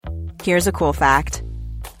Here's a cool fact.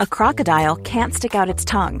 A crocodile can't stick out its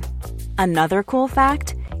tongue. Another cool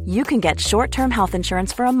fact, you can get short-term health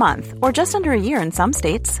insurance for a month or just under a year in some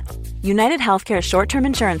states. United Healthcare short-term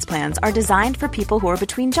insurance plans are designed for people who are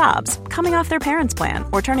between jobs, coming off their parents' plan,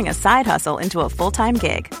 or turning a side hustle into a full-time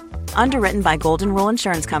gig. Underwritten by Golden Rule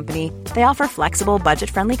Insurance Company, they offer flexible,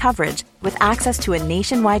 budget-friendly coverage with access to a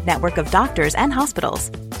nationwide network of doctors and hospitals.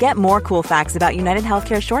 Get more cool facts about United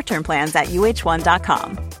Healthcare short-term plans at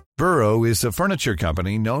uh1.com. Burrow is a furniture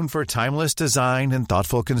company known for timeless design and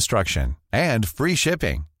thoughtful construction, and free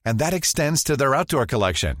shipping, and that extends to their outdoor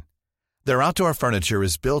collection. Their outdoor furniture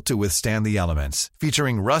is built to withstand the elements,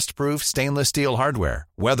 featuring rust-proof stainless steel hardware,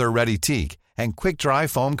 weather-ready teak, and quick-dry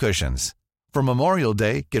foam cushions. For Memorial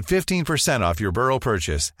Day, get 15% off your Burrow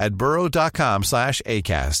purchase at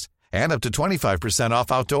burrow.com/ACAST and up to 25%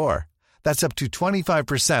 off outdoor. That's up to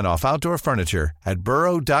 25% off outdoor furniture at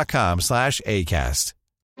burrow.com/ACAST.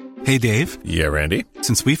 Hey, Dave. Yeah, Randy.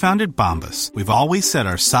 Since we founded Bombas, we've always said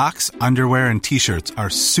our socks, underwear, and T-shirts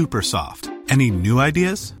are super soft. Any new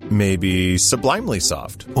ideas? Maybe sublimely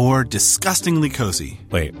soft. Or disgustingly cozy.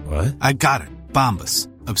 Wait, what? I got it. Bombas.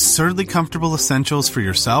 Absurdly comfortable essentials for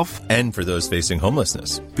yourself and for those facing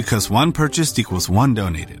homelessness. Because one purchased equals one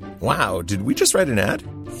donated. Wow, did we just write an ad?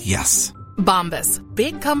 Yes. Bombas.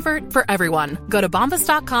 Big comfort for everyone. Go to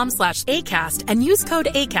bombas.com/ACAST and use code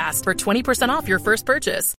ACAST for 20% off your first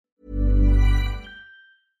purchase.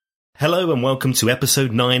 Hello and welcome to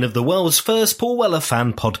episode 9 of the world's first Paul Weller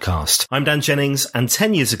fan podcast. I'm Dan Jennings, and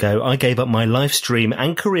 10 years ago I gave up my live stream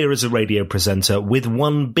and career as a radio presenter with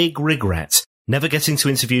one big regret: never getting to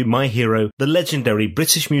interview my hero, the legendary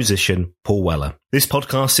British musician Paul Weller. This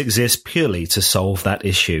podcast exists purely to solve that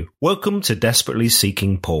issue. Welcome to Desperately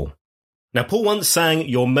Seeking Paul. Now, Paul once sang,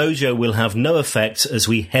 "Your mojo will have no effect as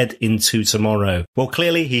we head into tomorrow." Well,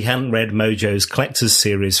 clearly he hadn't read Mojo's Collector's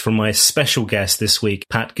Series from my special guest this week,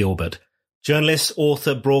 Pat Gilbert. Journalist,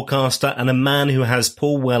 author, broadcaster, and a man who has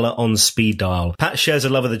Paul Weller on speed dial. Pat shares a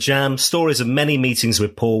love of the jam, stories of many meetings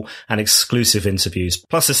with Paul, and exclusive interviews,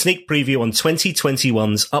 plus a sneak preview on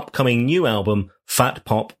 2021's upcoming new album, Fat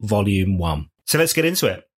Pop Volume 1. So let's get into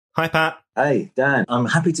it. Hi, Pat. Hey, Dan. I'm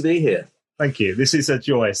happy to be here. Thank you. This is a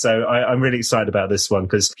joy. So I'm really excited about this one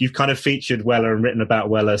because you've kind of featured Weller and written about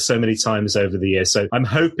Weller so many times over the years. So I'm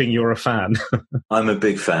hoping you're a fan. I'm a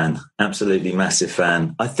big fan. Absolutely massive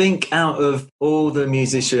fan. I think out of all the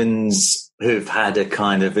musicians who've had a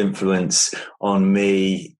kind of influence on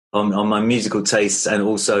me, on my musical tastes and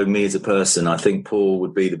also me as a person, I think Paul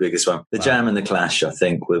would be the biggest one. The Jam and the Clash, I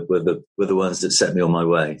think, were the ones that set me on my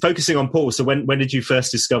way. Focusing on Paul, so when did you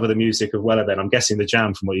first discover the music of Weller then? I'm guessing the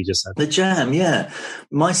Jam from what you just said. The Jam, yeah.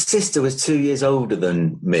 My sister was 2 years older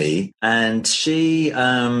than me, and she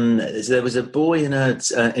there was a boy in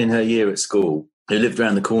her year at school who lived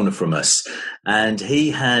around the corner from us, and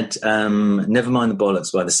he had Nevermind the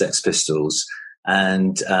Bollocks by the Sex Pistols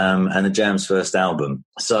and the Jam's first album.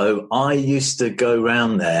 So I used to go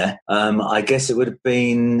round there. I guess it would have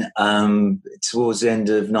been towards the end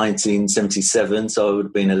of 1977, so I would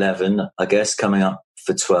have been 11, I guess, coming up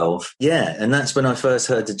for 12. Yeah, and that's when I first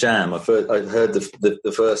heard the Jam. I heard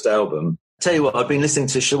the first album. Tell you what, I'd been listening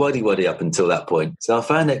to Shawaddy Waddy up until that point, so I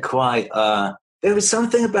found it quite... there was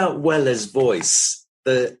something about Weller's voice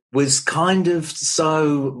that was kind of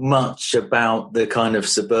so much about the kind of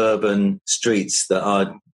suburban streets that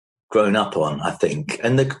I'd grown up on, I think.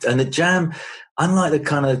 And the Jam, unlike the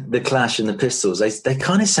Clash and the Pistols, they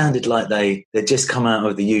kind of sounded like they'd just come out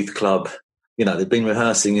of the youth club. You know, they'd been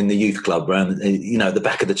rehearsing in the youth club around, the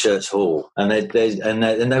back of the church hall, and they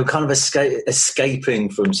were kind of escaping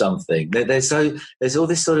from something. There's all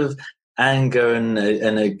this sort of anger and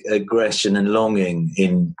aggression and longing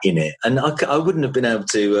in it, and I wouldn't have been able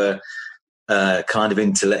to kind of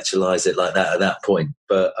intellectualize it like that at that point,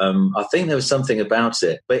 but I think there was something about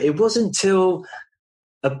it. But it wasn't till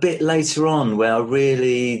a bit later on where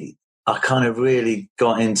I kind of really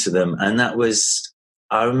got into them, and that was,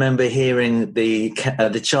 I remember hearing the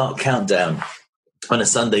chart countdown on a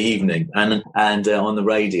Sunday evening and on the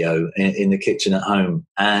radio in the kitchen at home,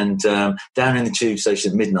 and down in the tube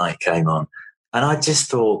station at midnight came on, and I just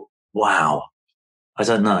thought, wow, I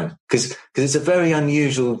don't know, because it's a very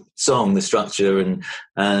unusual song, the structure, and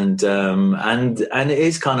it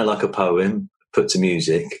is kind of like a poem put to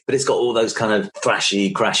music, but it's got all those kind of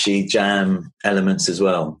thrashy, crashy Jam elements as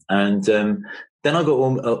well. And then I got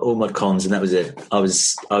all my cons, and that was it. I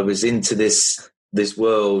was into this this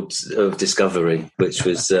world of discovery, which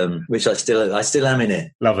was which I still am in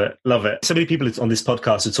it. Love it. So many people on this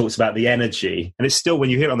podcast have talked about the energy, and it's still, when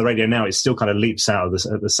you hear it on the radio now, it still kind of leaps out of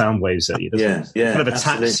the sound waves at you. Yeah, kind of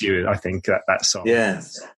attacks you. I think that song. Yeah,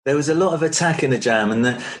 there was a lot of attack in the Jam,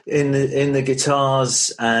 and in the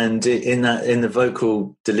guitars and in the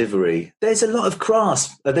vocal delivery. There's a lot of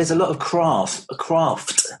craft. I'm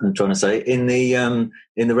trying to say in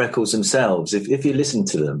the records themselves. If you listen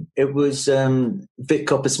to them, it was Vic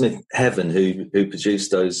Coppersmith Heaven who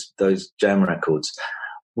produced those Jam records.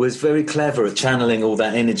 Was very clever at channeling all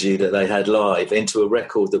that energy that they had live into a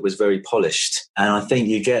record that was very polished. And I think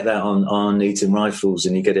you get that on Eating Rifles,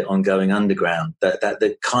 and you get it on Going Underground. That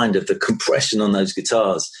the kind of the compression on those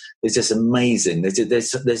guitars is just amazing.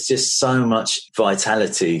 There's just so much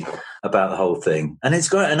vitality about the whole thing. And it's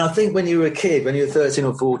great. And I think when you were a kid, when you were 13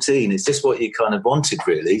 or 14, it's just what you kind of wanted,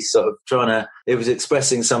 really. Sort of it was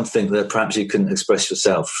expressing something that perhaps you couldn't express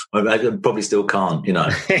yourself. I probably still can't, you know.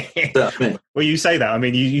 Well, you say that. I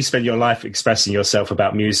mean, you spent your life expressing yourself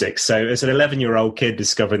about music. So as an 11-year-old kid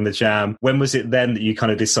discovering the Jam, when was it then that you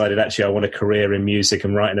kind of decided, actually, I want a career in music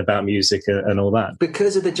and writing about music and all that?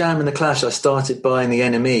 Because of the Jam and the Clash, I started buying the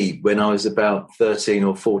NME when I was about 13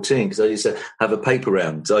 or 14, because I used to have a paper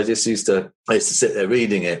round. So I used to sit there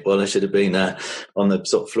reading it while I should have been on the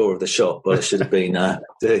sort of floor of the shop, while I should have been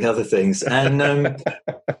doing other things. And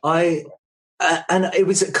I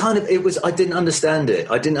didn't understand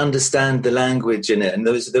it. I didn't understand the language in it. And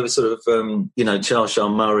there was sort of, Charles Shaar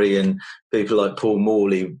Murray and people like Paul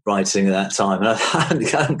Morley writing at that time. And I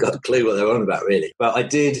hadn't got a clue what they were on about, really. But I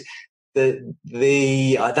did.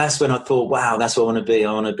 That's when I thought, wow, that's what I want to be.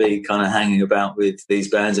 I want to be kind of hanging about with these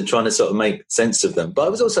bands and trying to sort of make sense of them. But I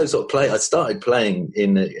was also sort of I started playing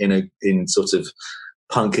in sort of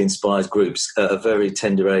punk-inspired groups at a very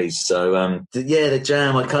tender age. So, the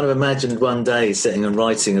Jam, I kind of imagined one day sitting and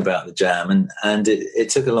writing about the Jam, and it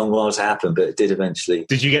took a long while to happen, but it did eventually.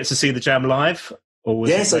 Did you get to see the Jam live?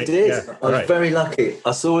 Yes, I did. Yeah, I was very lucky.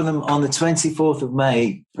 I saw them on the 24th of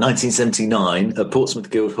May, 1979 at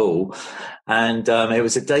Portsmouth Guildhall. And it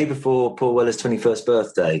was a day before Paul Weller's 21st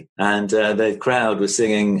birthday. And the crowd was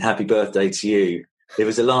singing Happy Birthday to You. It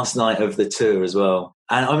was the last night of the tour as well.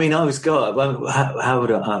 And I mean, I was, how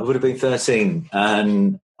would I would have been 13.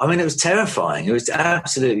 And I mean, it was terrifying. It was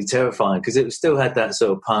absolutely terrifying because it still had that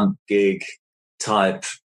sort of punk gig type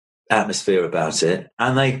atmosphere about it,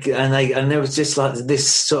 and there was just like this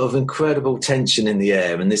sort of incredible tension in the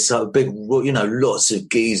air, and this sort of big, lots of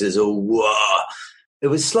geezers all whoa. It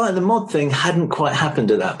was like the mod thing hadn't quite happened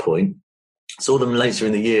at that point. Saw them later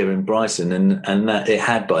in the year in Brighton, and that it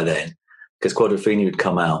had by then, because Quadrophenia had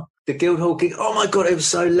come out. The Guildhall gig, oh my god, it was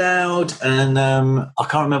so loud, and I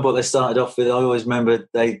can't remember what they started off with. I always remember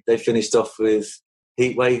they finished off with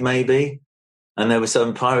Heatwave maybe. And there were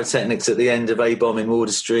some pyrotechnics at the end of A-Bomb in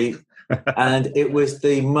Wardour Street. And it was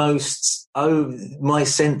the most, my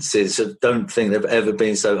senses don't think they've ever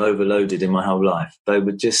been so overloaded in my whole life.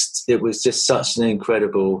 It was just such an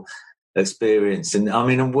incredible experience. And I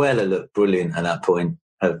mean, and Weller looked brilliant at that point.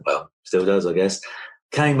 Well, still does, I guess.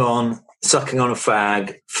 Came on, sucking on a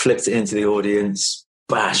fag, flipped it into the audience,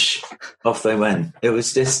 bash, off they went. It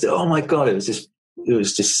was just, oh my God, it was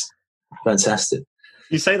just fantastic.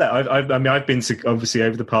 You say that. I've been to, obviously,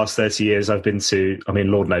 over the past 30 years, I've been to, I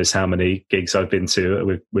mean, Lord knows how many gigs I've been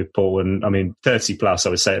to with Paul, and I mean, 30 plus, I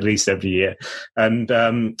would say, at least every year. And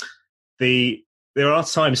there are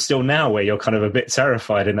times still now where you're kind of a bit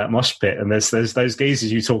terrified in that mosh pit, and there's those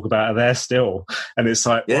geezers you talk about are there still, and it's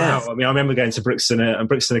like, yeah. Wow. I mean, I remember going to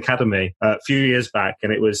Brixton Academy a few years back,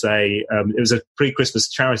 and it was a pre-Christmas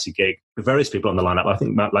charity gig with various people on the lineup. I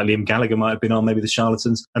think like Liam Gallagher might have been on, maybe the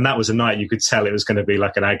Charlatans, and that was a night you could tell it was going to be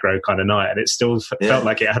like an aggro kind of night, and it still felt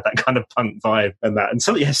like it had that kind of punk vibe and that. And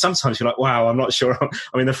sometimes you're like, wow, I'm not sure.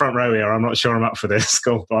 I'm in the front row here. I'm not sure I'm up for this.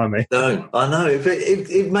 God blimey. No, I know.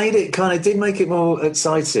 It made it kind of did make it more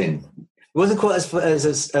exciting. It wasn't quite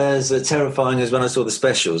as terrifying as when I saw the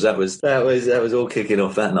Specials. That was all kicking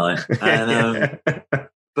off that night. And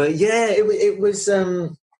but yeah, it was.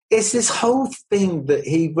 It's this whole thing that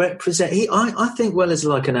he represents. I think Weller's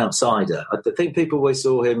like an outsider. I think people always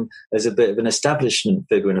saw him as a bit of an establishment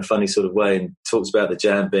figure in a funny sort of way, and talks about the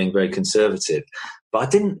Jam being very conservative. But I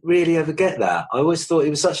didn't really ever get that. I always thought he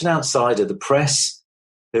was such an outsider. The press,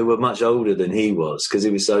 who were much older than he was, because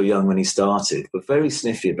he was so young when he started, were very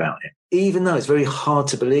sniffy about him. Even though it's very hard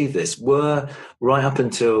to believe this, were right up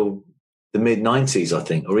until the mid-90s, I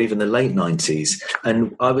think, or even the late 90s.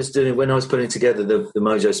 And when I was putting together the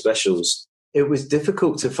Mojo Specials, it was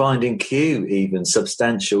difficult to find in Q even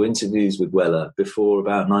substantial interviews with Weller before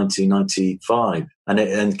about 1995.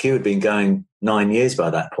 And Q had been going 9 years by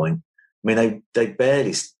that point. I mean, they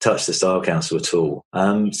barely touched the Style Council at all.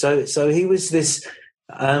 So he was this.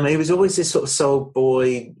 He was always this sort of soul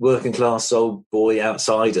boy, working class soul boy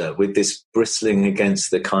outsider, with this bristling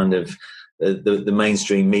against the kind of the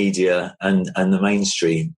mainstream media and the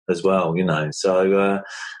mainstream as well. So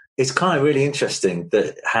it's kind of really interesting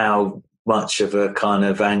that how much of a kind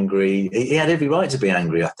of angry, he had every right to be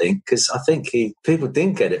angry, I think, because I think people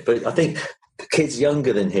didn't get it, but I think kids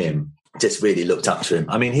younger than him just really looked up to him.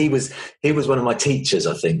 I mean, he was one of my teachers,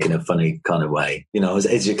 I think, in a funny kind of way. I was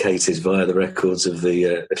educated via the records of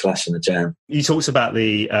the Clash and the Jam. You talked about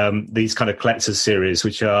these kind of collector's series,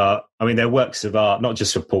 which are, I mean, they're works of art, not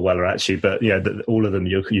just for Paul Weller, actually, but, all of them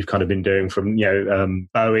you've kind of been doing from,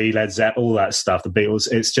 Bowie, Led Zeppelin, all that stuff, the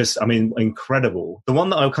Beatles. It's just, I mean, incredible. The one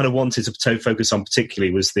that I kind of wanted to focus on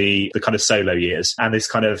particularly was the kind of solo years and this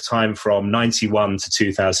kind of time from 91 to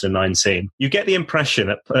 2019. You get the impression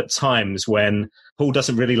at times when Paul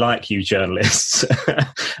doesn't really like you journalists.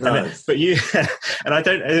 No. But you, and I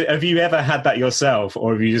don't, have you ever had that yourself,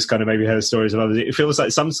 or have you just kind of maybe heard stories of others? It feels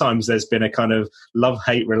like sometimes there's been a kind of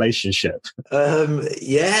love-hate relationship.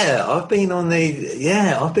 I've been on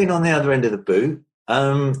the other end of the boot.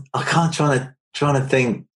 I can't trying to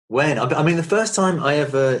think when. I mean, the first time I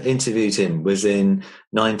ever interviewed him was in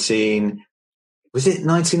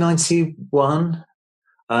 1991?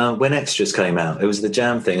 When Extras came out. It was the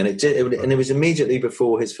Jam thing, and it was immediately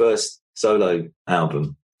before his first solo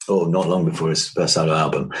album, or not long before his first solo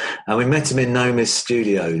album. And we met him in Nomis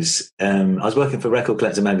Studios. I was working for Record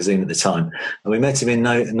Collector magazine at the time, and we met him in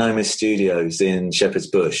Nomis Studios in Shepherd's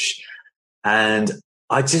Bush. And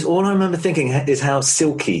all I remember thinking is how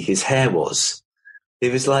silky his hair was.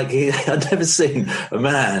 It was like I'd never seen a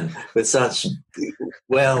man with such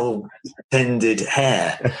well-tended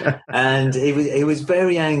hair. And he was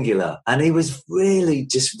very angular, and he was really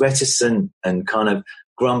just reticent and kind of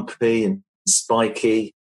grumpy and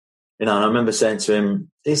spiky. And I remember saying to him,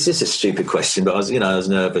 it's just a stupid question, but I was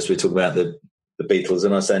nervous. We were talking about the Beatles,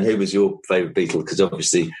 and I was saying, who was your favourite Beatle? Because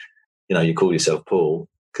obviously, you call yourself Paul,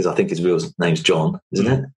 because I think his real name's John, isn't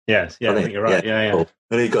it? Yes, yeah, I think you're right. Yeah. Paul.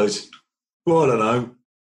 And he goes, well, I don't know.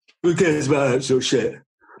 Who cares about that sort of shit?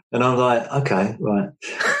 And I'm like, okay, right.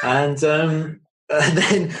 And then I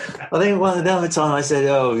think one other time I said,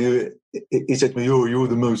 he said to me, you're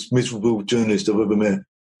the most miserable journalist I've ever met.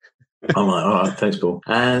 I'm like, all right, thanks, Paul.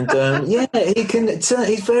 And he can.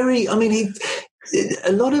 He's very. I mean,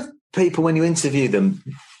 a lot of people when you interview them,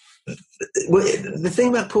 the thing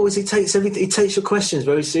about Paul is he takes everything. He takes your questions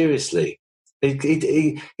very seriously.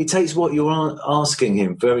 He takes what you're asking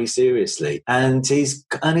him very seriously, and he's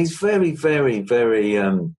very, very, very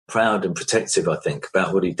proud and protective, I think,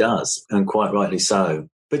 about what he does, and quite rightly so.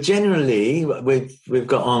 But generally, we've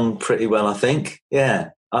got on pretty well, I think. Yeah.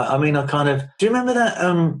 I mean, I kind of. Do you remember that?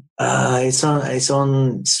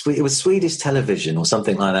 It was Swedish television or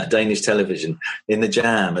something like that, Danish television, in the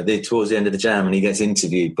Jam, towards the end of the Jam, and he gets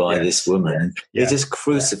interviewed by this woman. Yeah. He just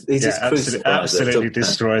crucifies absolutely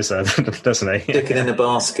destroys her, doesn't he? Stick it in a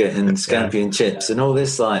basket and scampi and chips and all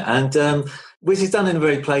this, which is done in a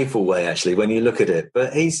very playful way, actually, when you look at it.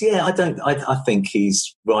 But I think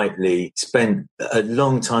he's rightly spent a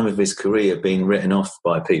long time of his career being written off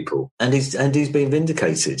by people, and he's been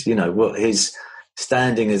vindicated. What his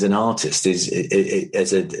standing as an artist is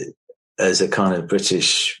as a kind of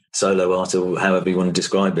British solo artist, or however you want to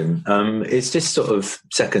describe him. It's just sort of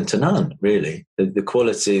second to none, really. The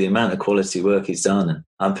quality, the amount of quality work he's done,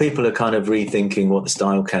 and people are kind of rethinking what the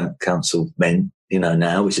Style Council meant.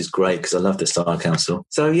 Now, which is great because I love the Style Council.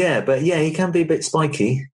 So, he can be a bit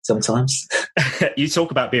spiky sometimes. You talk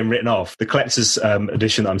about being written off. The collector's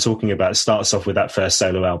edition that I'm talking about starts off with that first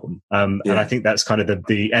solo album. And I think that's kind of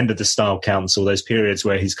the end of the Style Council, those periods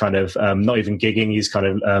where he's kind of not even gigging, he's kind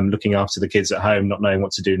of looking after the kids at home, not knowing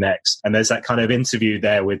what to do next. And there's that kind of interview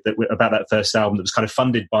there about that first album that was kind of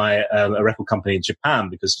funded by a record company in Japan,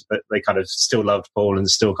 because they kind of still loved Paul and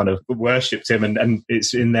still kind of worshipped him. And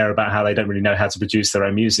it's in there about how they don't really know how to produce their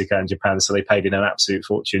own music out in Japan, so they paid in an absolute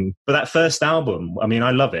fortune. But that first album, I mean, I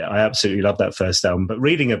love it. I absolutely love that first album. But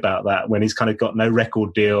reading about that, when he's kind of got no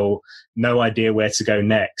record deal, no idea where to go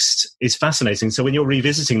next, is fascinating. So when you're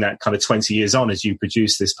revisiting that kind of 20 years on as you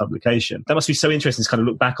produce this publication, that must be so interesting to kind of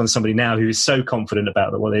look back on somebody now who is so confident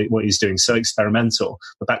about what he's doing, so experimental.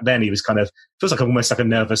 But back then he was kind of, feels like almost like a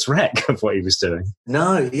nervous wreck of what he was doing.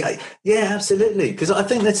 No, yeah, absolutely. Because I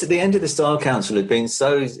think that's at the end of the Style Council had been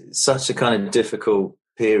such a kind of difficult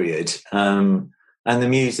period. And the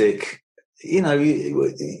music, you know,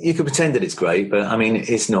 you could pretend that it's great, but I mean,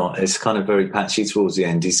 it's not. It's kind of very patchy towards the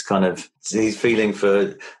end. He's feeling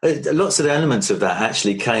for lots of the elements of that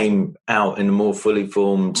actually came out in a more fully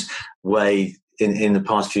formed way in the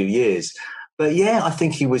past few years. But yeah, I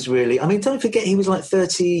think he was really, I mean, don't forget, he was like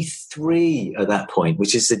 33 at that point,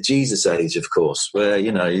 which is the Jesus age, of course, where,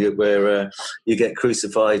 you know, you get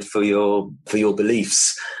crucified for your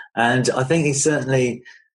beliefs. And I think he certainly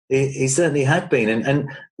had been.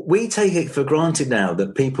 And we take it for granted now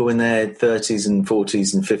that people in their 30s and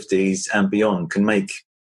 40s and 50s and beyond can make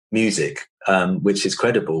music, which is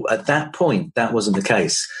credible. At that point, that wasn't the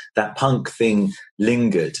case. That punk thing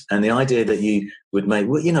lingered. And the idea that you would make,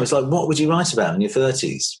 well, you know, it's like, what would you write about in your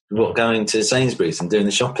 30s? What, going to Sainsbury's and doing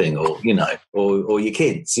the shopping, or, you know, or your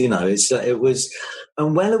kids, you know, it was,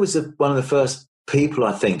 and Weller was one of the first people,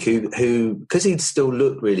 I think, who, because he'd still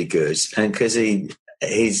looked really good and because he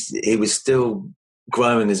was still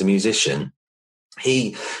growing as a musician,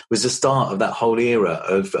 he was the start of that whole era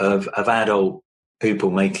of adult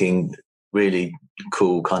people making really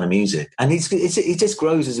cool kind of music, and he just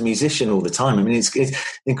grows as a musician all the time. I mean, it's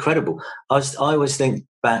incredible. I always think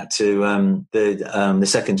back to the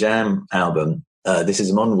second Jam album, This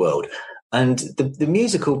Is a Modern World, and the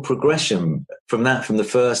musical progression from the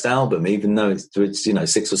first album, even though it's you know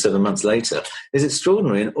 6 or 7 months later, is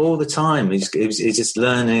extraordinary. And all the time he's just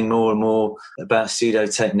learning more and more about studio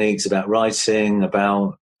techniques, about writing,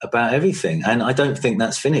 about everything. And I don't think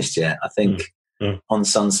that's finished yet. I think On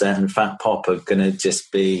Sunset and Fat Pop are going to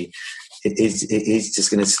just be, he's just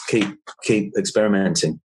going to keep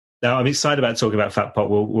experimenting. Now, I'm excited about talking about Fat Pop.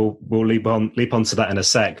 We'll leap onto that in a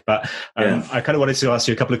sec. But I kind of wanted to ask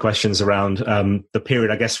you a couple of questions around the period,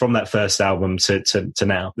 I guess, from that first album to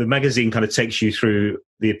now. The magazine kind of takes you through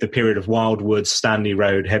the period of Wildwood, Stanley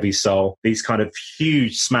Road, Heavy Soul, these kind of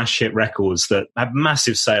huge smash hit records that have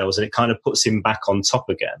massive sales, and it kind of puts him back on top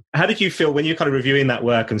again. How did you feel when you're kind of reviewing that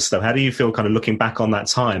work and stuff? How do you feel kind of looking back on that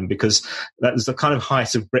time? Because that was the kind of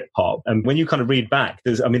height of Britpop. And when you kind of read back,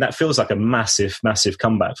 that feels like a massive, massive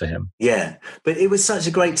comeback for him. Yeah, but it was such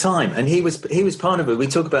a great time. And he was part of it. We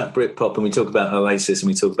talk about Britpop and we talk about Oasis and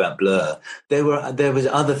we talk about Blur. There was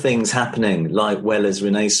other things happening, like Weller's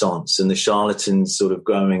Renaissance and the Charlatans sort of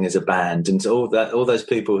growing as a band, and all those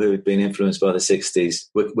people who had been influenced by the 60s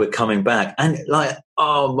were coming back. And like,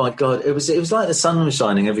 oh my God, it was like the sun was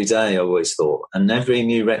shining every day, I always thought. And every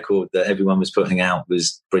new record that everyone was putting out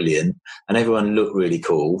was brilliant and everyone looked really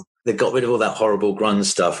cool. They got rid of all that horrible grunge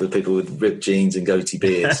stuff with people with ripped jeans and goatee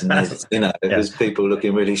beards, and it was people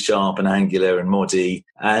looking really sharp and angular and moddy.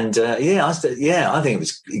 And I think it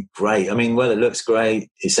was great. I mean, well, it looks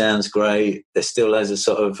great, it sounds great. There's still loads of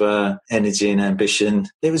sort of energy and ambition.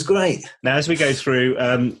 It was great. Now, as we go through,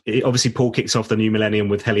 obviously Paul kicks off the new millennium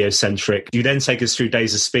with Heliocentric. You then take us through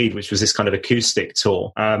Days of Speed, which was this kind of acoustic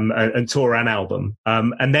tour, and tour and album,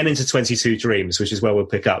 and then into 22 Dreams, which is where we'll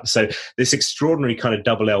pick up. So this extraordinary kind of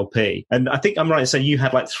double LP. And I think I'm right in saying you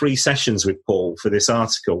had like 3 sessions with Paul for this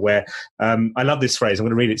article where I love this phrase. I'm going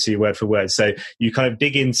to read it to you word for word. So you kind of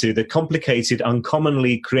dig into the complicated,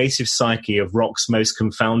 uncommonly creative psyche of rock's most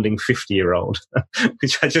confounding 50-year-old,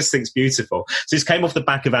 which I just think is beautiful. So this came off the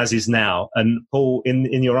back of As Is Now. And Paul,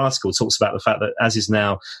 in your article, talks about the fact that As Is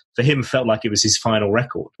Now, for him, felt like it was his final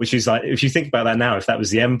record, which is like, if you think about that now, if that was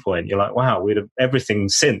the end point, you're like, wow, everything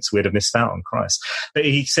since we'd have missed out on Christ. But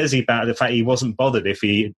he says about the fact he wasn't bothered if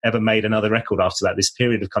he ever made another record after that, this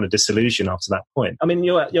period of kind of disillusion after that point. I mean,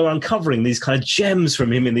 you're uncovering these kind of gems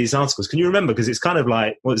from him in these articles. Can you remember? Because it's kind of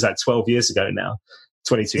like, what is that, 12 years ago now,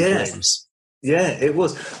 22 Dreams. Yeah, it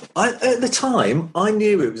was. At the time, I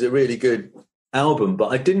knew it was a really good album, but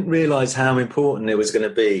I didn't realise how important it was going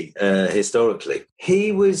to be historically.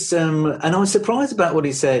 He was, and I was surprised about what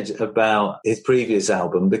he said about his previous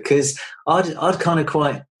album, because I'd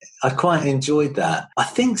quite enjoyed that. I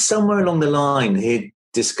think somewhere along the line he'd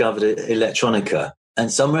discovered electronica,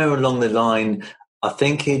 and somewhere along the line I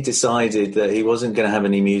think he decided that he wasn't going to have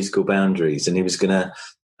any musical boundaries, and he was going to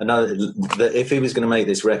that if he was going to make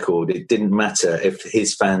this record, it didn't matter if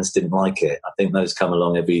his fans didn't like it. I think those come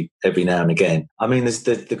along every now and again. I mean,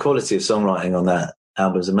 the quality of songwriting on that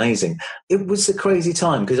album is amazing. It was a crazy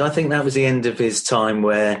time, because I think that was the end of his time,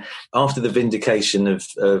 where after the vindication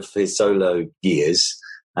of his solo years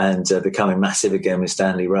and becoming massive again with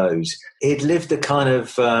Stanley Road, he'd lived a kind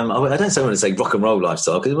of, I don't want to say rock and roll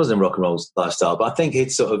lifestyle, because it wasn't a rock and roll lifestyle, but I think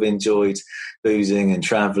he'd sort of enjoyed boozing and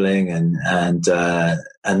travelling and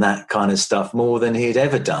that kind of stuff more than he'd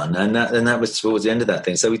ever done. And that was towards the end of that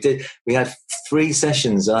thing. So we had 3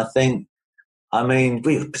 sessions, and I think I mean,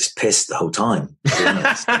 we were just pissed the whole time, to be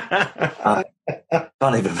honest. I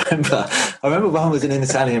can't even remember. I remember one was in an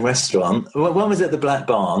Italian restaurant. One was at the Black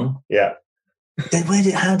Barn. Yeah.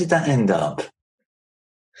 How did that end up?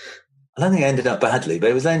 I don't think it ended up badly,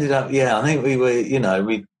 but it ended up, I think we were,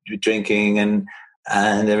 we were drinking and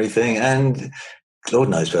everything. And Lord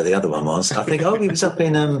knows where the other one was. I think, he was up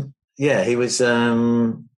in, he was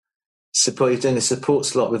doing a support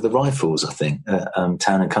slot with the Rifles, I think, at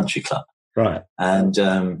Town and Country Club. Right. And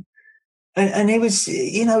he was,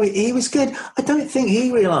 he was good. I don't think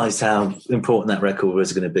he realised how important that record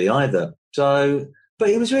was going to be either. So, but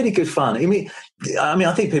it was really good fun. I mean,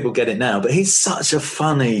 I think people get it now, but he's such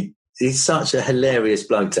a hilarious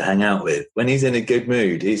bloke to hang out with. When he's in a good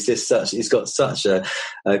mood, he's got such a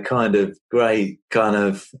kind of great, kind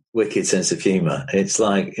of wicked sense of humour. It's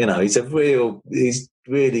like, he's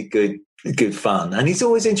really good fun. And he's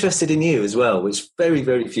always interested in you as well, which very,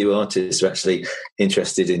 very few artists are actually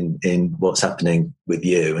interested in what's happening with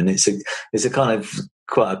you. And it's a kind of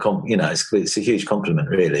quite it's a huge compliment,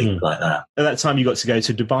 really, like that. At that time, you got to go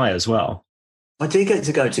to Dubai as well. I did get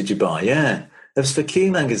to go to Dubai, yeah. It was for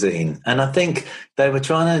Q Magazine. And I think they were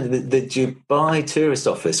the Dubai tourist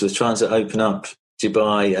office was trying to open up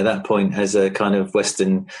Dubai at that point as a kind of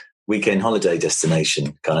Western weekend holiday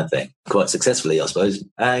destination kind of thing, quite successfully, I suppose.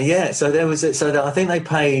 So I think they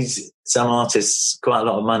paid some artists quite a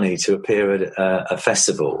lot of money to appear at a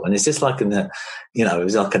festival. And it's just like it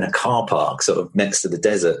was like in a car park sort of next to the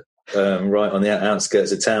desert. Right on the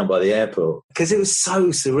outskirts of town by the airport, because it was so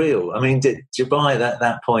surreal. I mean, Dubai at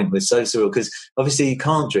that point was so surreal because obviously you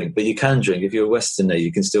can't drink, but you can drink. If you're a Westerner,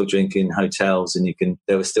 you can still drink in hotels, and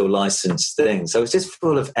there were still licensed things. So it was just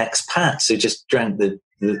full of expats who just drank the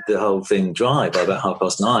whole thing dry by about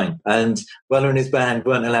 9:30. And Weller and his band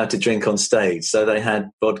weren't allowed to drink on stage, so they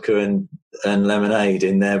had vodka and lemonade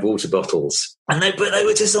in their water bottles. And they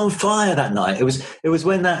were just on fire that night. It was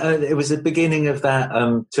when it was the beginning of that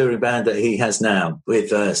touring band that he has now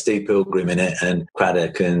with Steve Pilgrim in it and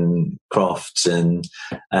Craddock and Crofts and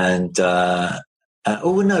it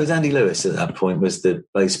was Andy Lewis at that point was the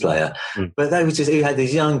bass player. But he had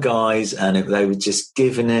these young guys and they were just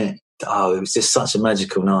giving it. It was just such a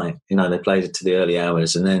magical night. They played it to the early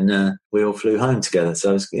hours and then we all flew home together.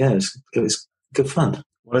 So it was good fun.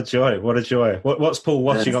 What a joy. What a joy. What's Paul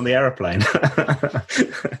watching on the aeroplane?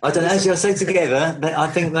 I don't know. Actually, I'll say together, I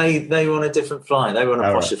think they were on a different flight. They were on a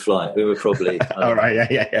posher flight. We were probably... All right,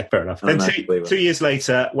 yeah, fair enough. Then 2 years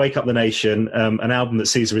later, Wake Up the Nation, an album that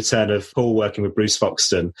sees the return of Paul working with Bruce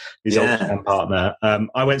Foxton, his old band partner.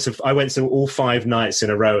 I went to all 5 nights in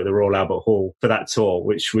a row at the Royal Albert Hall for that tour,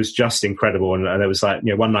 which was just incredible. And there was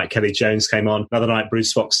one night Kelly Jones came on, another night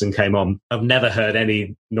Bruce Foxton came on. I've never heard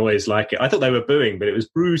any noise like it. I thought they were booing, but it was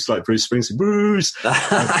Bruce, like Bruce Springsteen, Bruce.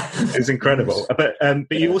 It was incredible. But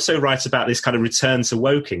you also write about this kind of return to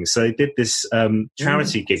Woking. So they did this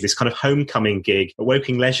charity gig, this kind of homecoming gig at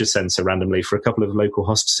Woking Leisure Centre randomly for a couple of local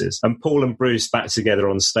hospices. And Paul and Bruce back together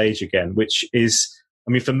on stage again, which is...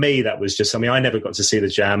 I mean, for me, that was just, I never got to see the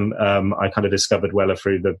Jam. I kind of discovered Weller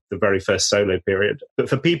through the very first solo period. But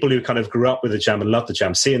for people who kind of grew up with the Jam and loved the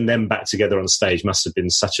Jam, seeing them back together on stage must have been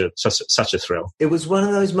such a thrill. It was one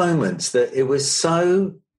of those moments that it was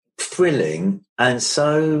so thrilling and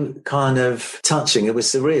so kind of touching. It was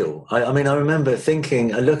surreal. I remember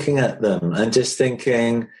looking at them and just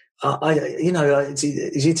thinking,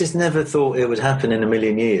 you just never thought it would happen in a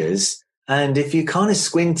million years. And if you kind of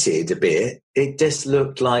squinted a bit, it just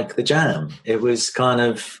looked like the Jam. It was kind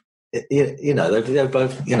of, they were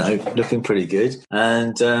both, looking pretty good.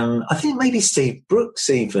 And I think maybe Steve Brooks,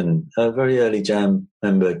 even a very early Jam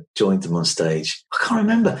member, joined them on stage. I can't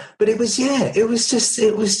remember, but it was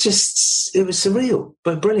surreal,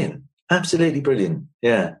 but brilliant. Absolutely brilliant.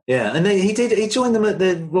 Yeah. And then he joined them at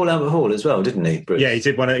the Royal Albert Hall as well, didn't he, Bruce? Yeah, he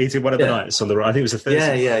did one of the nights on the, I think it was the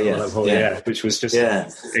Thursday. Yeah, which was just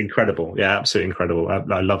incredible. Yeah, absolutely incredible.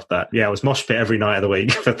 I loved that. Yeah, I was mosh pit every night of the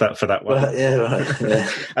week for that one. Well, yeah, right. Yeah.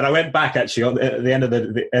 And I went back actually at the end of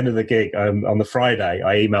the gig on the Friday.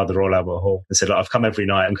 I emailed the Royal Albert Hall and said, look, I've come every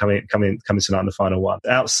night. I'm coming tonight on the final one.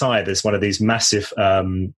 Outside, there's one of these massive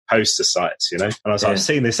poster sites, And I was like, I've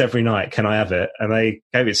seen this every night. Can I have it? And they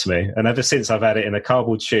gave it to me. And ever since, I've had it in a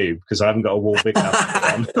cardboard tube because I haven't got a wall big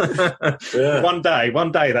enough. Yeah. One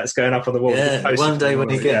day that's going up on the wall. Yeah, one day when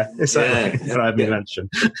you get... I have mentioned.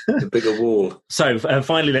 A bigger wall. So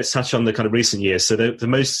finally, let's touch on the kind of recent years. So the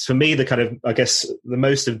most, for me, the kind of, I guess, the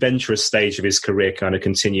most adventurous stage of his career kind of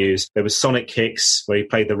continues. There was Sonic Kicks, where he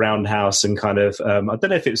played the Roundhouse and kind of, I don't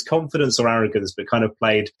know if it was confidence or arrogance, but kind of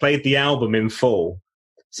played the album in full.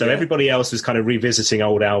 So everybody else was kind of revisiting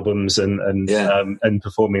old albums and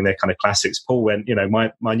performing their kind of classics. Paul went,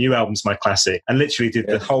 my new album's my classic, and literally did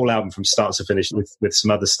the whole album from start to finish with some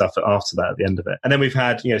other stuff after that at the end of it. And then we've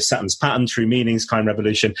had, Saturn's Pattern, True Meanings, Time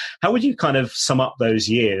Revolution. How would you kind of sum up those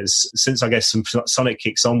years since, I guess, some Sonic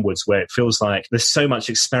Kicks onwards, where it feels like there's so much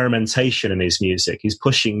experimentation in his music? He's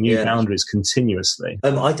pushing new boundaries continuously.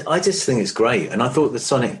 I just think it's great. And I thought the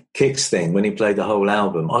Sonic Kicks thing, when he played the whole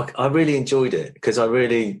album, I really enjoyed it, because I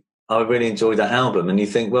really enjoyed that album. And you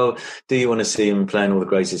think, well, do you want to see him playing all the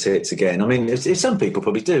greatest hits again? I mean, if some people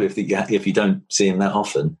probably do, if you don't see him that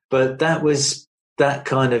often. But that was that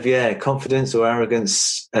kind of, confidence or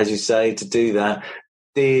arrogance, as you say, to do that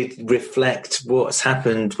did reflect what's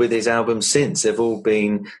happened with his albums since. They've all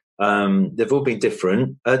been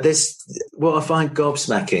different. What I find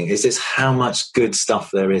gobsmacking is just how much good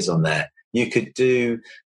stuff there is on there. You could do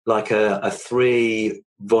like a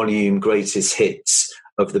 3-volume greatest hits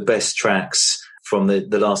of the best tracks from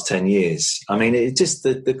the last 10 years. I mean, it just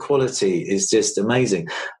the quality is just amazing.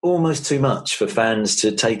 Almost too much for fans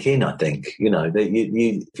to take in, I think.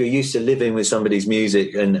 If you're used to living with somebody's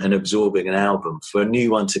music and absorbing an album, for a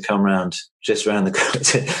new one to come around just around the corner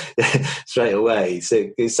straight away, so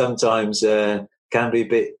it sometimes can be a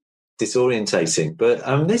bit disorientating. But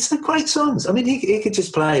there's some great songs. I mean, he could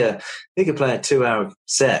just play a 2-hour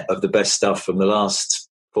set of the best stuff from the last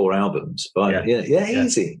 4 albums, but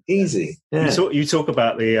easy. Yeah. You talk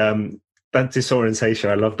about the that disorientation.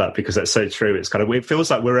 I love that, because that's so true. It's kind of, it feels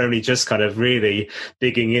like we're only just kind of really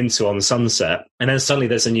digging into On Sunset, and then suddenly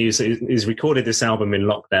there's a news. He's recorded this album in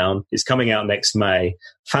lockdown. It's coming out next May.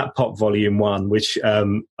 Fat Pop Volume 1, which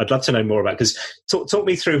I'd love to know more about, because talk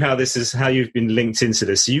me through how you've been linked into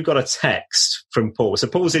this. So you got a text from Paul. So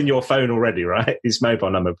Paul's in your phone already, right? His mobile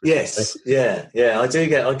number. Yes, yeah. I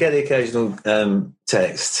get the occasional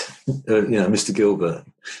text. Mr. Gilbert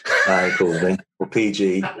called me, or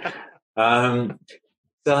PG. So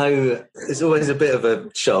it's always a bit of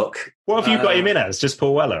a shock. What have you got him in as? Just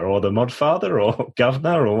Paul Weller, or the Modfather, or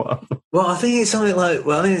Governor, or what? Well, I think it's something like,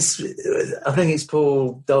 I think it's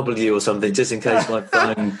Paul W or something, just in case my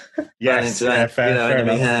phone ran into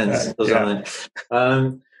enemy hands or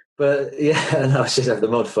something. But I should have the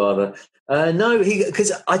Modfather. No,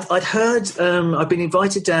 because I'd heard, I'd been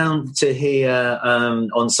invited down to hear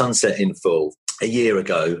On Sunset in full a year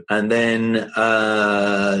ago, and then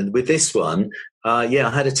with this one, I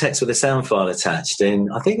had a text with a sound file attached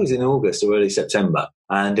I think it was in August or early September,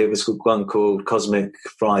 and it was one called Cosmic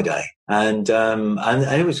Friday, and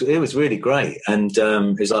it was really great, and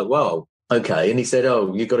it was like, well, okay, and he said,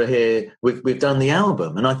 oh, you got to hear, we've done the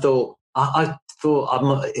album, and I thought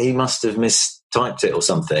he must have mistyped it or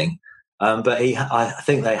something. But I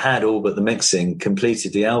think they had all but the mixing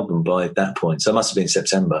completed the album by that point. So it must have been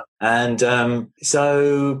September. And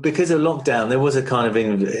so because of lockdown, there was a kind of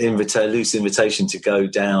loose invitation to go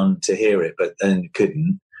down to hear it, but then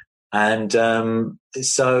couldn't. And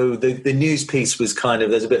so the news piece was kind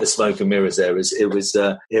of, there's a bit of smoke and mirrors there. It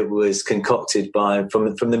was concocted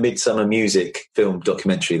from the Midsummer Music film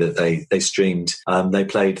documentary that they streamed. They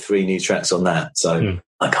played 3 new tracks on that. So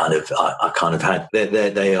I kind of had,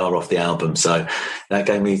 they are off the album. So that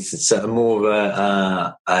gave me more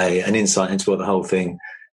of an insight into what the whole thing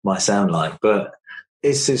might sound like. But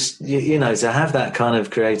it's just, to have that kind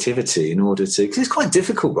of creativity in order to, because it's quite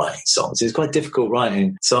difficult writing songs. It's quite difficult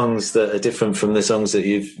writing songs that are different from the songs that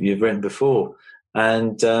you've written before.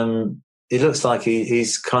 And it looks like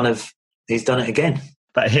he's done it again.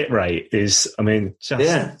 That hit rate is,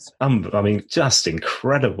 just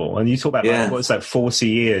incredible. And you talk about, what's that, 40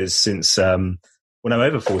 years since,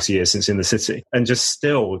 over 40 years since In the City, and just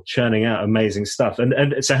still churning out amazing stuff.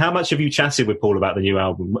 And so how much have you chatted with Paul about the new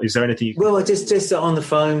album? Is there anything Well, I just on the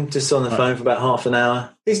phone for about half an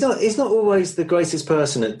hour. He's not always the greatest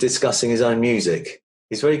person at discussing his own music.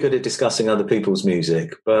 He's very good at discussing other people's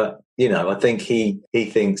music. But, I think he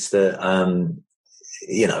thinks that,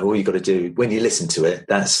 all you got to do when you listen to it,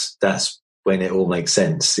 that's when it all makes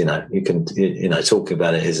sense. You can, talking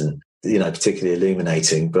about it isn't, particularly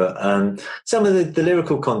illuminating, but some of the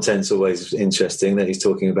lyrical content's always interesting, that he's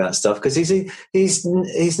talking about stuff, because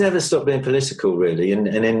he's never stopped being political, really, and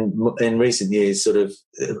in recent years, sort of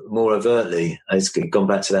more overtly, has gone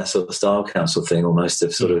back to that sort of Style Council thing, almost,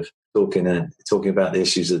 of sort of talking about the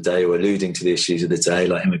issues of the day, or alluding to the issues of the day,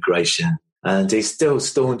 like immigration. And he's still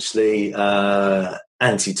staunchly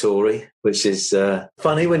anti-Tory, which is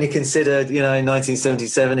funny when you consider, in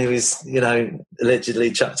 1977 he was,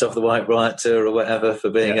 allegedly chucked off the White Riot tour or whatever for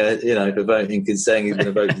being for voting, saying he's going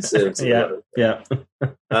to vote Conservative.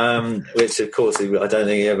 Which of course I don't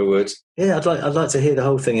think he ever would. Yeah, I'd like to hear the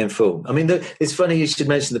whole thing in full. I mean, it's funny you should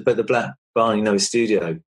mention the Black Barn, his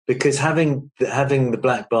studio, because having the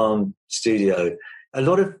Black Barn studio, a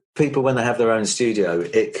lot of people when they have their own studio,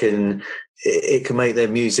 it can make their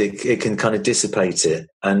music, it can kind of dissipate it.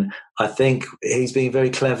 And I think he's been very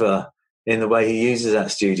clever in the way he uses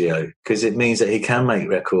that studio, because it means that he can make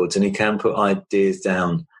records and he can put ideas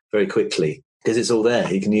down very quickly because it's all there.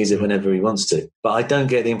 He can use it whenever he wants to. But I don't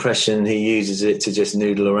get the impression he uses it to just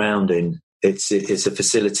noodle around in. It's a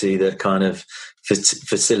facility that kind of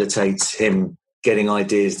facilitates him getting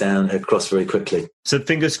ideas down across very quickly. So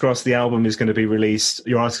fingers crossed the album is going to be released.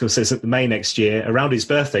 Your article says at May next year, around his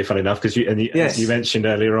birthday, funny enough, because as you mentioned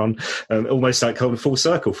earlier on, almost like coming full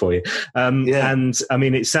circle for you. And I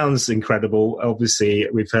mean, it sounds incredible. Obviously,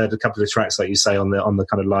 we've heard a couple of tracks, like you say, on the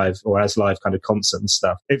kind of live or as live kind of concert and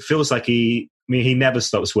stuff. It feels like he never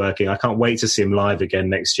stops working. I can't wait to see him live again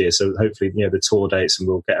next year. So hopefully, the tour dates and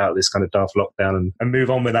we'll get out of this kind of daft lockdown and move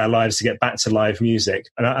on with our lives to get back to live music.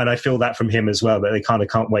 And I feel that from him as well, that they kind of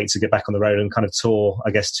can't wait to get back on the road and kind of tour,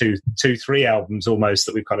 I guess, 3 albums almost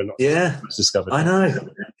that we've kind of not discovered. I know.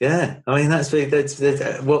 Yeah. I mean, that's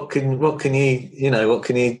what can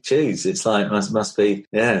you choose? It's like, must be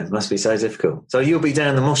so difficult. So you'll be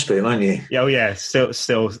down the mosh pit, won't you? Oh yeah. Still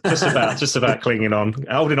just about clinging on,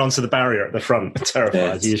 holding on to the barrier at the front.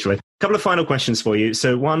 Terrified, usually. A couple of final questions for you.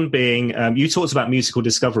 So one being, you talked about musical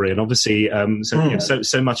discovery, and obviously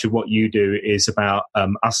so much of what you do is about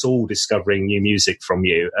us all discovering new music from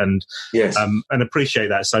you, and appreciate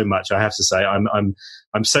that so much. I have to say,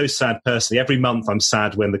 I'm so sad personally. Every month I'm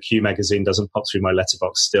sad when the Q magazine doesn't pop through my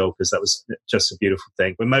letterbox still, because that was just a beautiful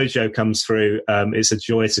thing. When Mojo comes through, it's a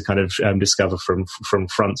joy to kind of discover from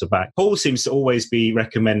front to back. Paul seems to always be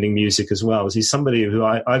recommending music as well. He's somebody who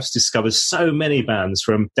I've discovered so many bands,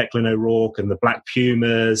 from Declan O'Rourke and the Black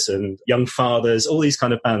Pumas and Young Fathers, all these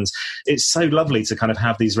kind of bands. It's so lovely to kind of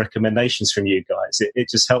have these recommendations from you guys. It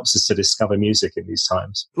just helps us to discover music in these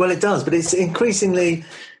times. Well, it does, but it's increasingly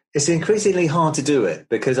hard to do it,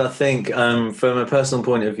 because I think from a personal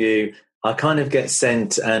point of view, I kind of get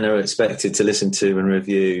sent and are expected to listen to and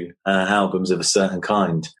review albums of a certain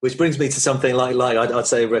kind, which brings me to something like I'd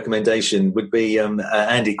say a recommendation would be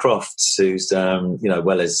Andy Crofts, who's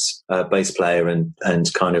Weller's bass player and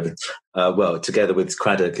kind of together with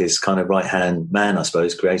Craddock, his kind of right-hand man, I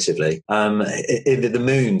suppose, creatively. The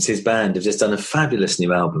Moons, his band, have just done a fabulous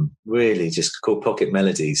new album, really, just called Pocket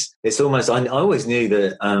Melodies. It's almost, I always knew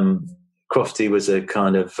that Crofty was a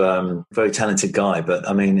kind of very talented guy, but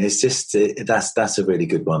I mean, it's just that's a really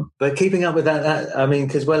good one. But keeping up with that I mean,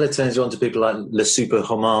 because Weller turns you on to people like Le Super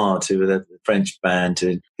Homard, who are the French band,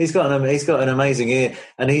 and he's got an amazing ear,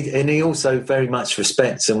 and he also very much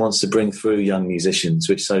respects and wants to bring through young musicians,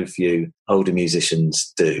 which so few older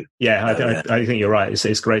musicians do. Yeah, I think you're right.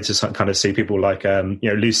 It's great to kind of see people like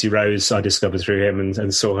Lucy Rose. I discovered through him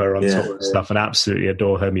and saw her on tour and stuff, and absolutely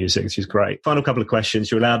adore her music. She's great. Final couple of questions.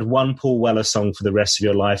 You're allowed one Paul Weller song for the rest of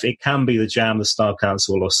your life. It can be The Jam, The Style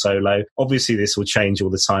Council, or solo. Obviously, this will change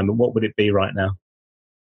all the time, but what would it be right now?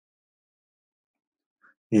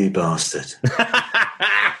 You bastard.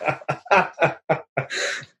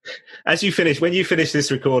 When you finish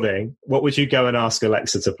this recording, what would you go and ask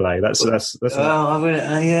Alexa to play? God,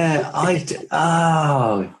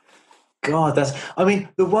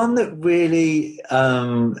 the one that really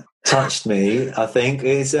touched me, I think,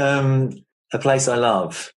 is A Place I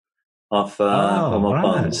Love off Omar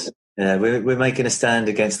Bonds. Yeah, we're making a stand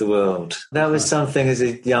against the world. That was something as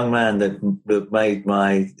a young man that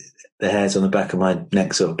made the hairs on the back of my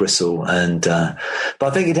neck sort of bristle. And but I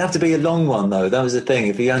think it'd have to be a long one, though. That was the thing.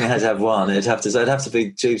 If he only had to have one, it'd have to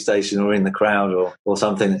be Tube Station or In the Crowd or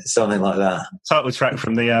something like that. Title track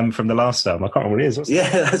from the last album. I can't remember what it is.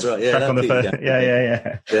 That's right. Yeah, track on the first.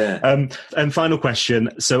 Yeah. And final question.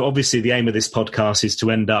 So obviously the aim of this podcast is to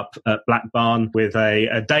end up at Black Barn with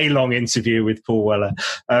a day-long interview with Paul Weller.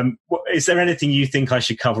 Is there anything you think I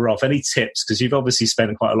should cover off? Any tips? Because you've obviously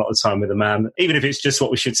spent quite a lot of time with the man, even if it's just what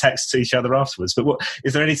we should text to each other afterwards. But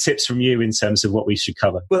is there any tips from you in terms of what we should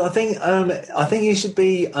cover? Well, I think you should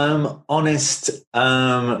be honest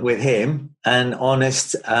with him and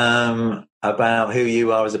honest about who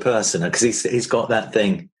you are as a person, because he's got that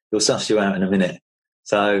thing. He'll suss you out in a minute.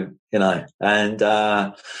 So I'd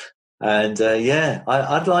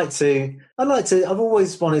like to. I've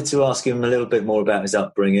always wanted to ask him a little bit more about his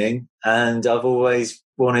upbringing, and I've always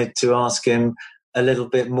wanted to ask him a little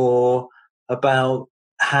bit more about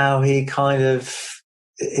how he kind of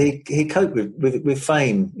he coped with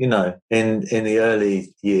fame, you know, in the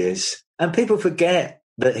early years. And people forget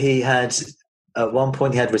that he had, at one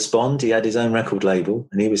point, he had Respond. He had his own record label,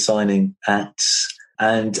 and he was signing acts.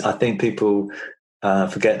 And I think people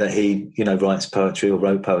forget that he, you know, writes poetry or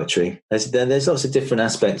wrote poetry. There's lots of different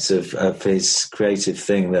aspects of his creative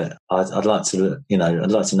thing that I'd like to, you know,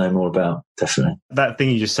 I'd like to know more about. Definitely. That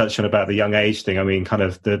thing you just touched on about the young age thing. I mean, kind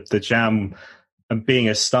of the Jam and being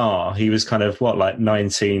a star. He was kind of like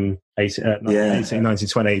 19,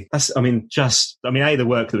 20. That's, I mean, A, the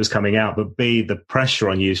work that was coming out, but B, the pressure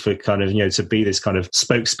on you for kind of, you know, to be this kind of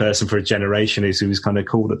spokesperson for a generation who was kind of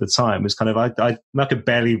called at the time was kind of, I could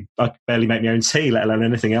barely make my own tea, let alone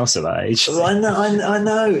anything else at that age. Well, I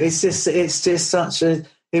know. It's just such a,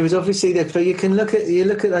 it was obviously there, but you look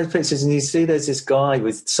at those pictures and you see there's this guy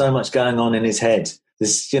with so much going on in his head.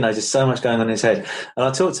 There's, you know, just so much going on in his head. And I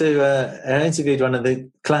talked to, I interviewed one of the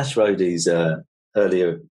Clash roadies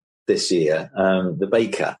earlier this year, the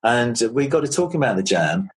Baker, and we got to talking about the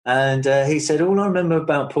Jam. And he said, all I remember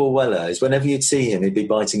about Paul Weller is whenever you'd see him, he'd be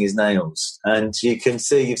biting his nails. And you can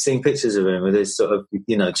see, you've seen pictures of him with his sort of,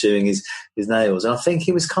 you know, chewing his nails. And I think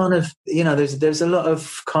he was kind of, you know, there's a lot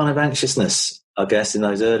of kind of anxiousness, I guess, in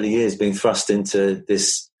those early years, being thrust into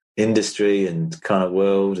this industry and kind of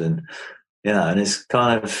world. And, you know, and it's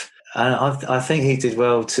kind of, I think he did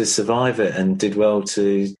well to survive it and did well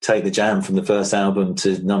to take the Jam from the first album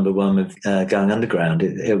to number one with Going Underground.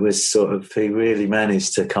 It was sort of, he really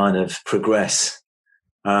managed to kind of progress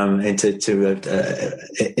into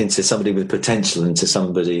somebody with potential, into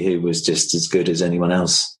somebody who was just as good as anyone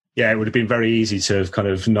else. Yeah, it would have been very easy to have kind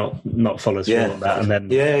of not followed through on that. And then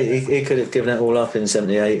he could have given it all up in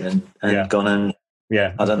 78 and gone and.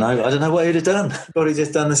 Yeah, I don't know what he'd have done. Probably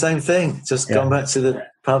just done the same thing. Just gone back to the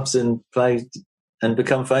pubs and played and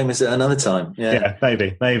become famous at another time. Yeah,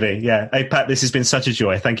 maybe. Yeah. Hey, Pat, this has been such a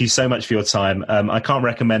joy. Thank you so much for your time. I can't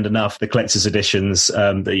recommend enough the collector's editions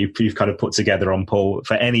that you've kind of put together on Paul.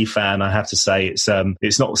 For any fan, I have to say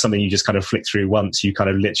it's not something you just kind of flick through once. You kind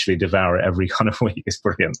of literally devour it every kind of week. It's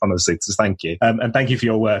brilliant, honestly. So thank you. And thank you for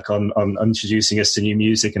your work on introducing us to new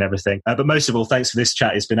music and everything. But most of all, thanks for this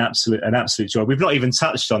chat. It's been an absolute joy. We've not even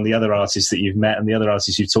touched on the other artists that you've met and the other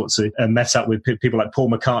artists you've talked to and met up with, people like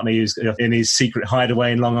Paul McCartney, who's in his secret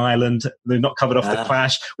hideaway in Long Island. We've not covered off the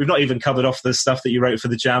Clash. We've not even covered off the stuff that you wrote for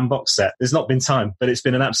the Jam box set. There's not been time, but it's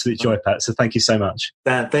been an absolute joy, Pat. So thank you so much.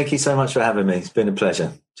 Dan, thank you so much for having me. It's been a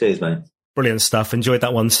pleasure. Cheers, mate. Brilliant stuff. Enjoyed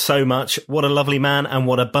that one so much. What a lovely man, and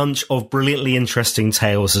what a bunch of brilliantly interesting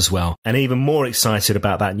tales as well. And even more excited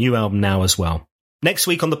about that new album now as well. Next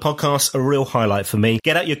week on the podcast, a real highlight for me.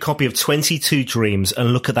 Get out your copy of 22 Dreams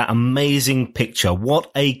and look at that amazing picture.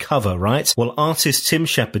 What a cover, right? Well, artist Tim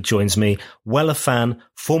Shepard joins me, Weller fan,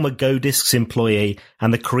 former Go Discs employee,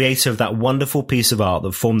 and the creator of that wonderful piece of art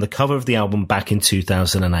that formed the cover of the album back in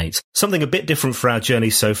 2008. Something a bit different for our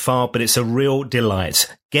journey so far, but it's a real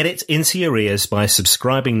delight. Get it into your ears by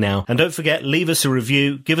subscribing now. And don't forget, leave us a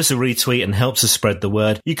review, give us a retweet, and helps us spread the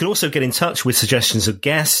word. You can also get in touch with suggestions of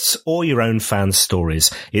guests or your own fan stories.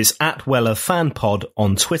 It's at Weller Fan Pod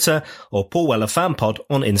on Twitter or Paul Weller Fan Pod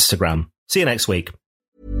on Instagram. See you next week.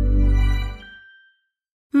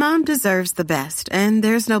 Mom deserves the best, and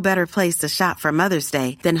there's no better place to shop for Mother's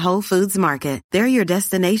Day than Whole Foods Market. They're your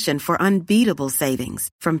destination for unbeatable savings,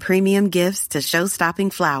 from premium gifts to show-stopping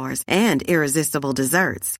flowers and irresistible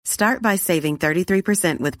desserts. Start by saving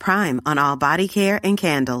 33% with Prime on all body care and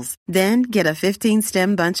candles. Then get a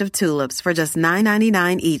 15-stem bunch of tulips for just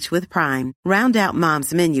 $9.99 each with Prime. Round out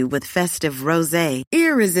Mom's menu with festive rosé,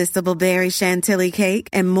 irresistible berry chantilly cake,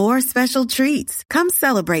 and more special treats. Come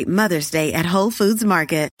celebrate Mother's Day at Whole Foods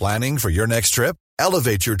Market. Planning for your next trip?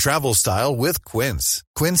 Elevate your travel style with Quince.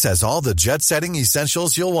 Quince has all the jet-setting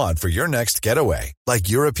essentials you'll want for your next getaway, like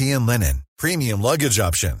European linen, premium luggage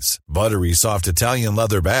options, buttery soft Italian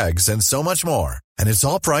leather bags, and so much more. And it's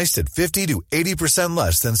all priced at 50 to 80%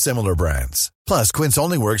 less than similar brands. Plus, Quince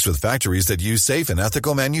only works with factories that use safe and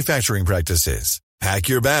ethical manufacturing practices. Pack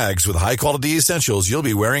your bags with high-quality essentials you'll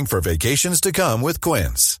be wearing for vacations to come with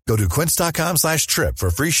Quince. Go to quince.com/trip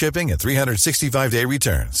for free shipping and 365-day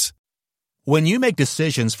returns. When you make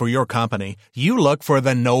decisions for your company, you look for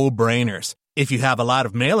the no-brainers. If you have a lot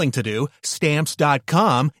of mailing to do,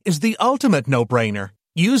 Stamps.com is the ultimate no-brainer.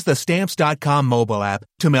 Use the Stamps.com mobile app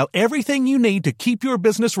to mail everything you need to keep your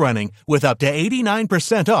business running with up to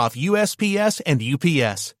 89% off USPS and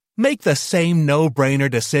UPS. Make the same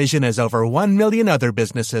no-brainer decision as over 1 million other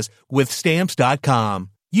businesses with Stamps.com.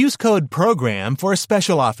 Use code PROGRAM for a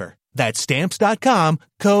special offer. That's Stamps.com,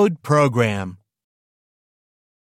 code PROGRAM.